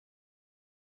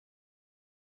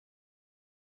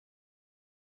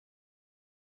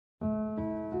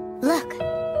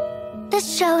The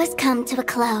show has come to a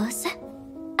close.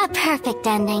 A perfect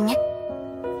ending.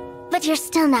 But you're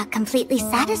still not completely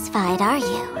satisfied, are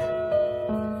you?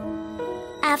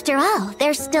 After all,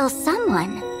 there's still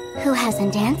someone who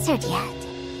hasn't answered yet.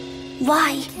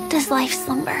 Why does life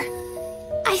slumber?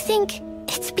 I think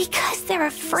it's because they're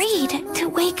afraid to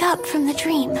wake up from the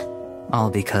dream.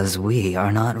 All because we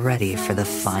are not ready for the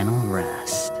final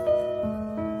rest.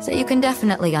 So you can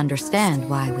definitely understand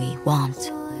why we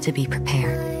want to be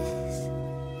prepared.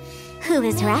 Who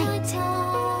is right?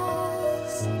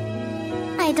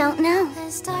 I don't know.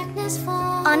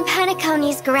 On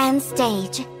Penacony's grand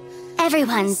stage,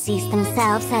 everyone sees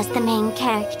themselves as the main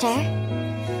character.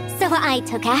 So I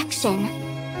took action.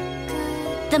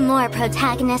 The more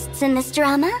protagonists in this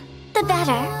drama, the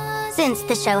better. Since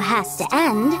the show has to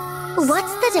end,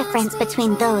 what's the difference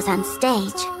between those on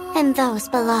stage and those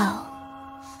below?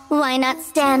 Why not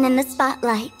stand in the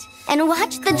spotlight and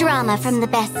watch the drama from the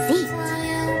best seat?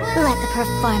 Let the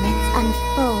performance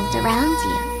unfold around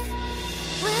you.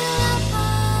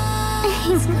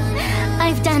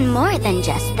 I've done more than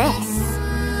just this.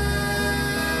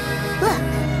 Look,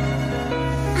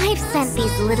 I've sent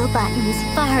these little buttons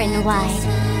far and wide,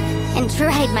 and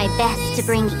tried my best to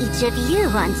bring each of you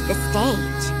onto the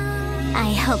stage.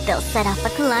 I hope they'll set off a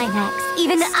climax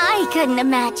even I couldn't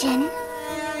imagine.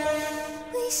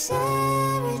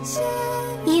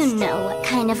 You know what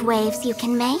kind of waves you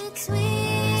can make.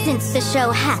 Since the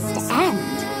show has to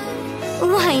end,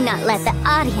 why not let the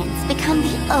audience become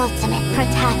the ultimate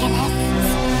protagonists?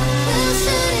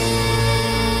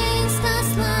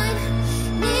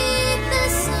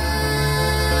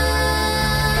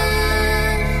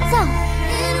 So,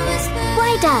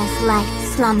 why does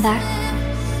life slumber?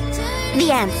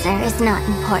 The answer is not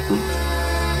important.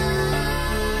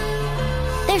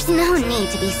 There's no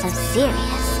need to be so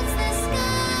serious.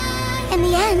 In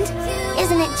the end,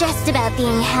 isn't it just about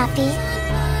being happy?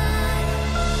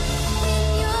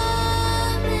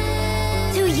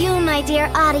 To you, my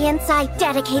dear audience, I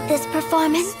dedicate this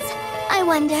performance. I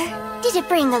wonder, did it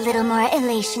bring a little more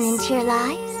elation into your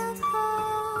lives?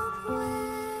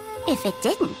 If it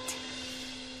didn't,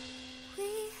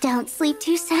 don't sleep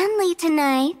too soundly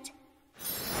tonight.